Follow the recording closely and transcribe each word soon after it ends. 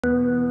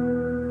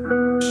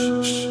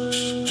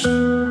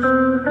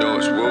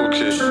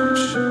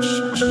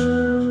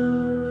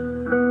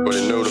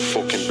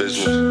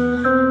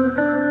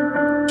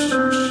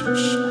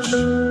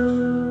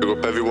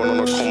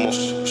wanna come up.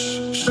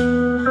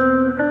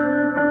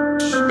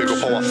 Big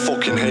up all my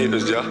fucking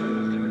haters, yeah?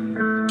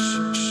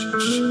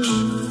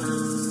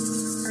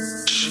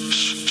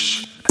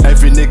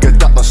 Every nigga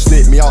that done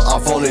snake me out,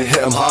 I've only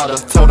hit him harder.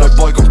 Tell that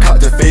boy come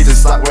cut the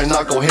faders like when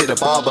I go hit the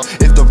barber.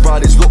 If the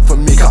riders look for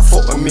me, can't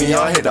fuck with me,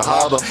 I hit the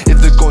harbour. If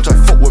the go try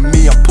fuck with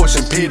me, I'm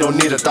pushing P, don't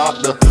need a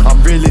doctor.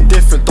 I'm really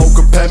different, don't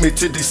compare me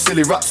to these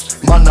silly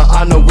raps. Man,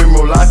 I know in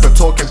real life, I'm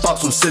talking about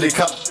some silly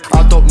cap.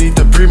 I don't need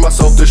to prove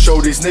myself to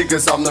show these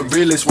niggas I'm the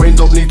realest. Wayne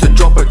don't need to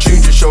drop a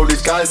tune to show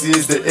these guys he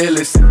is the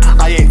illest.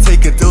 I ain't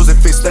taking deals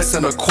if it's less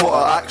than a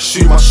quarter act.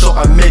 Shoot my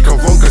shot and make a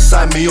run, cause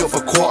sign me up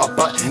for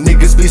quarterback.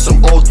 Niggas be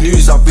some old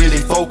news, I really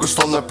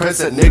focused on the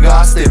present, nigga.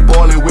 I stay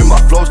ballin' with my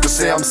flows, cause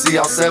say I'm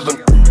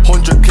CR7.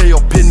 100k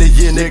up in the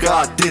year, nigga,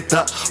 I did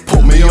that.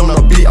 Put me on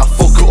a beat, I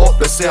fuck it up,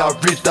 they say I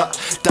read that.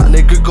 That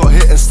nigga got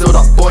hit and still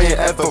that boy ain't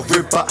ever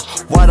rid back.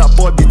 Why that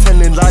boy be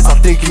telling lies, I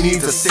think he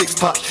needs a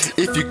 6-pack.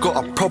 If you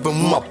got a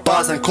problem with my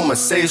bars, then come and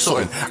say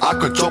something. I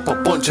could drop a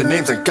bunch of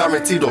names and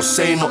guarantee don't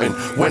say nothing.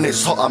 When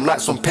it's hot, I'm like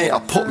some paint, I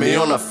put me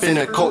on a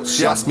thinner coat.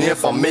 She asked me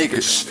if I make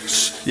it,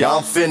 yeah,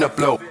 I'm finna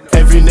blow.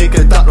 Every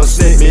nigga that don't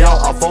snake me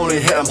out, I've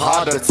only hit him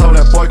harder. Tell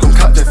that boy come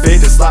catch the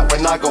faders like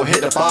when I go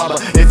hit the barber.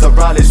 If the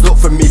rallies look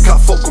for me, can't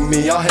fuck with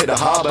me, I'll hit the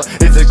harbour.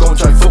 If they gon'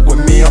 try fuck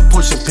with me, I'm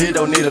pushing P,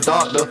 don't need a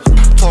doctor.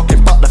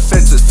 Talking about the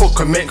fences, fuck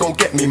a mate, gon'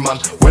 get me, man.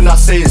 When I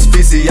say it's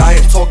busy, I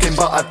ain't talking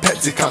about a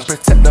Pepsi can.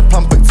 Protect the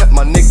plan, protect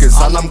my niggas,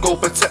 and I'm gon'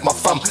 protect my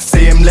fam.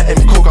 Say him, let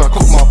him cook, I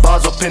cook my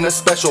bars up in a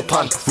special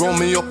pan. Roll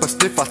me up a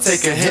stiff, I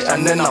take a hit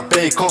and then I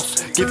bake off.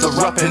 Give the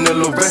rapping a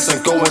little rest and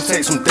go and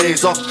take some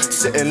days off.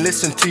 Sit and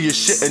listen to your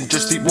shit and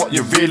just eat what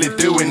you're really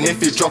doing.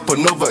 If you drop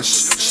another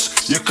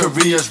your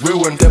career's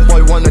ruined. Them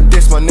boy wanna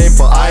diss my name,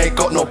 but I ain't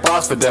got no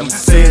bars for them.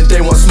 Saying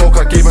they want smoke,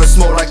 I give them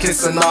smoke like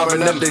it's an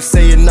R&M. They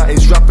saying that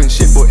he's rapping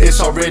shit, but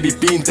it's already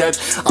been dead.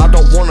 I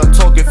don't wanna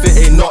talk if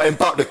it ain't nothing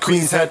about the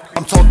Queen's head.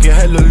 I'm talking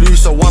hella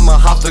loose, so I'ma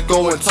have to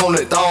go and tone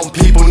it down.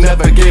 People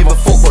never gave a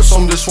fuck, but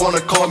some just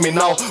wanna call me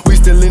now. We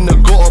still in the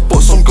gutter,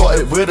 but some got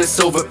it with a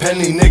silver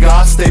penny. Nigga,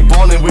 I stay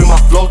ballin' with my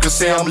flow, cause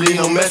say I'm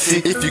Lionel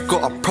Messi. If you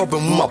got a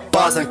problem with my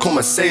bars, then come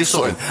and say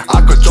something. I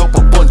could drop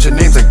a bunch of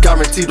names and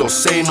guarantee don't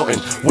say nothing.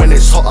 When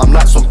it's hot, I'm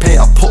like some paint,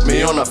 I put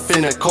me on a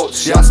thinner coat.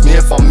 She asked me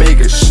if I make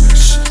it,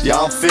 yeah,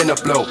 I'm finna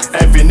blow.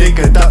 Every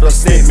nigga that don't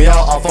snake me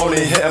out, I've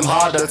only hit him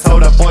harder. Tell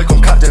that boy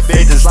come catch the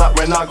faders like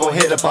when I go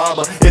hit the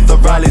barber. If the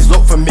rallies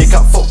look for me,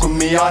 can't fuck with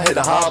me, I hit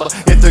the harbour.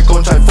 If they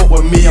gon' try fuck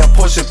with me, I'm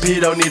pushing P,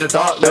 don't need a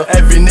doctor.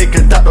 Every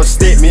nigga that don't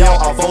snake me out,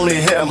 I've only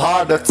hit him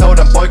harder. Tell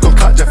that boy come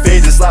catch the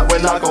faders like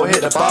when I go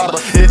hit the barber.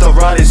 If the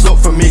rallies look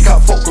for me,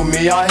 can't fuck with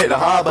me, I hit the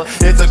harbour.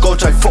 If they gon'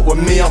 try fuck with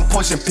me, I'm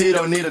pushing P,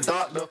 don't need a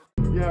doctor.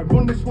 Yeah,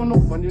 run this one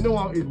up, man. You know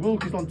how it is.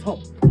 Wilki's on top.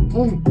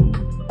 Boom.